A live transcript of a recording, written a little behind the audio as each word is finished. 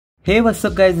Hey, what's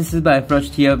up guys, this is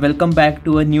Bifrost here. Welcome back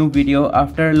to a new video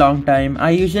after a long time. I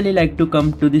usually like to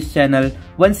come to this channel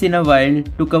once in a while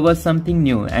to cover something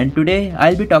new, and today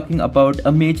I'll be talking about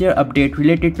a major update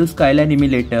related to Skyline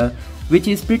Emulator, which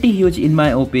is pretty huge in my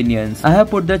opinions. I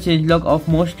have put the changelog of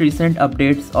most recent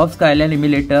updates of Skyline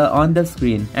Emulator on the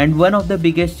screen, and one of the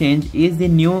biggest change is the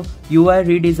new UI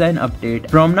redesign update.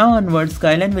 From now onwards,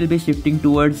 Skyline will be shifting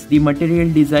towards the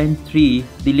Material Design 3,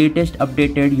 the latest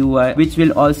updated UI, which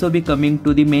will also be coming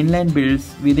to the mainline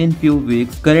builds within few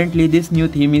weeks. Currently, this new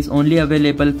theme is only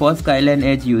available for Skyline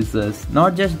Edge users.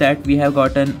 Not just that, we have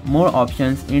gotten more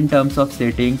options in terms of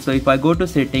settings. So if I go to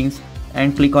settings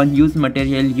and click on use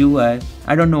material UI,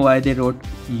 I don't know why they wrote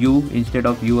U instead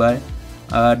of UI,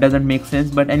 doesn't make sense,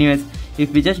 but anyways,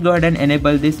 if we just go ahead and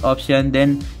enable this option,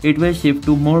 then it will shift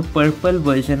to more purple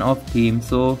version of theme.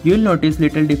 So you'll notice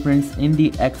little difference in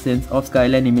the accents of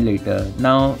Skyline Emulator.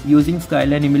 Now using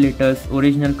Skyline Emulator's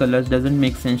original colors doesn't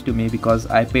make sense to me because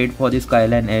I paid for the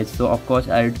Skyline Edge, so of course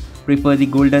I'd prefer the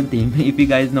golden theme if you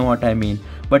guys know what I mean.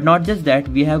 But not just that,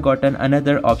 we have gotten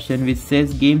another option which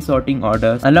says game sorting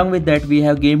order. Along with that, we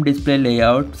have game display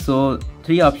layout. So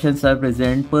three options are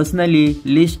present. Personally,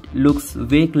 list looks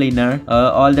way cleaner.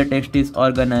 All the text is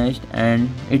organized and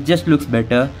it just looks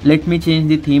better. Let me change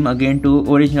the theme again to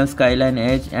original Skyline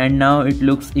Edge, and now it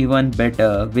looks even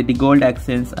better with the gold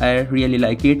accents. I really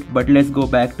like it. But let's go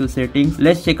back to settings.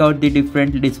 Let's check out the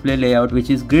different display layout, which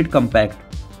is grid compact.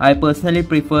 I personally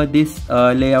prefer this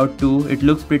layout too. It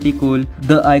looks pretty cool.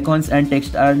 The icons and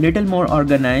text are little more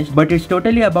organized, but it's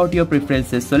totally about your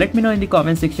preferences. So let me know in the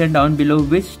comment section down below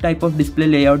which type of display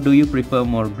layout do you prefer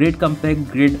more, grid compact,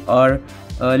 grid, or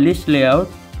list layout.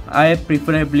 I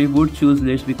preferably would choose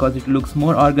list because it looks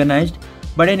more organized.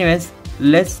 But anyways,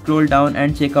 let's scroll down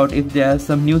and check out if there are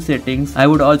some new settings. I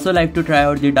would also like to try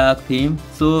out the dark theme.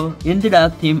 So in the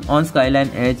dark theme on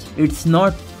Skyline Edge, it's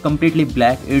not completely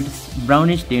black, it's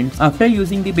brownish tints. After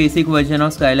using the basic version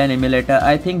of Skyline Emulator,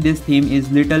 I think this theme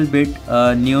is little bit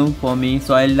new for me,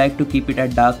 so I like to keep it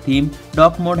at dark theme.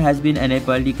 Dock mode has been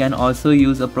enabled. You can also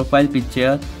use a profile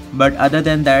picture, but other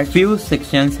than that, few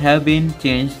sections have been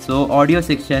changed. So audio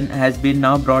section has been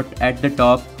now brought at the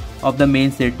top of the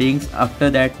main settings.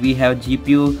 After that, we have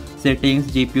GPU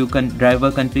settings, GPU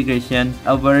driver configuration,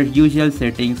 our usual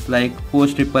settings like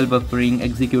post triple buffering,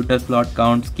 executor slot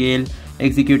count, scale,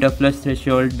 executor flush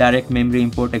threshold, direct memory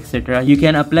import, etc. You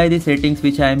can apply the settings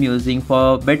which I am using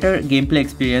for better gameplay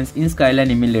experience in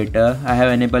Skyline Emulator. I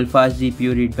have enabled fast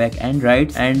GPU readback and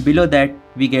writes, and below that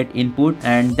we get input,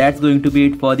 and that's going to be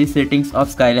it for the settings of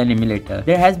Skyline Emulator.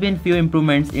 There has been few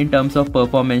improvements in terms of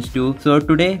performance too. So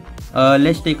today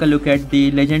let's take a look at the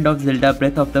Legend of Zelda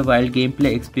Breath of the Wild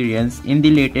gameplay experience in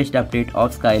the latest update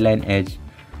of Skyline Edge.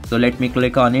 So let me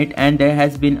click on it, and there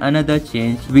has been another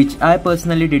change which I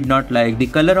personally did not like. The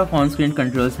color of on-screen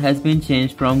controls has been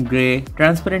changed from grey,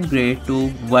 transparent grey, to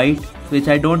white, which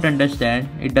I don't understand.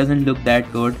 It doesn't look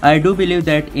that good. I do believe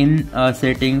that in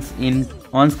settings, in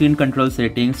on-screen control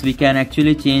settings, we can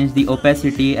actually change the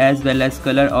opacity as well as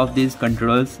color of these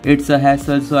controls. It's a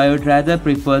hassle, so I would rather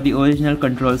prefer the original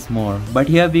controls more. But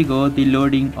here we go, the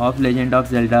loading of Legend of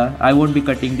Zelda. I won't be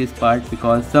cutting this part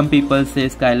because some people say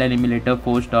Skyline Emulator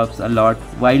 4 stops a lot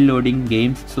while loading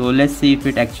games. So let's see if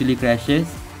it actually crashes,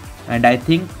 and I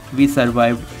think we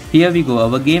survived. Here we go,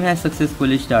 our game has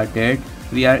successfully started.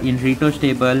 We are in retro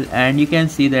stable, and you can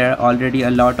see there are already a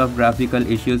lot of graphical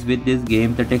issues with this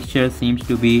game. The texture seems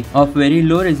to be of very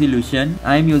low resolution.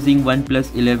 I am using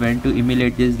OnePlus 11 to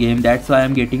emulate this game. That's why I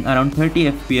am getting around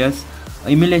 30 FPS.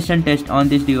 Emulation test on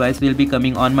this device will be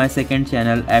coming on my second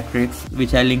channel, Aptrix,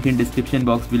 which I link in description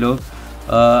box below.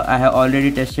 I have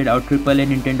already tested out AAA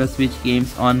Nintendo Switch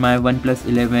games on my OnePlus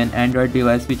 11 Android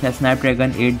device, which has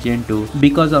Snapdragon 8 Gen 2.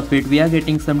 Because of it, we are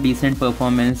getting some decent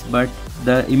performance, but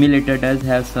the emulator does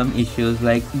have some issues,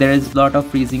 like there is a lot of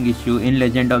freezing issue in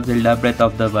Legend of Zelda Breath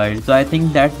of the Wild. So I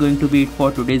think that's going to be it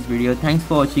for today's video. Thanks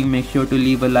for watching. Make sure to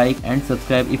leave a like and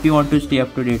subscribe if you want to stay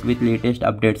up to date with latest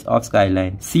updates of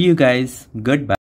Skyline. See you guys. Goodbye.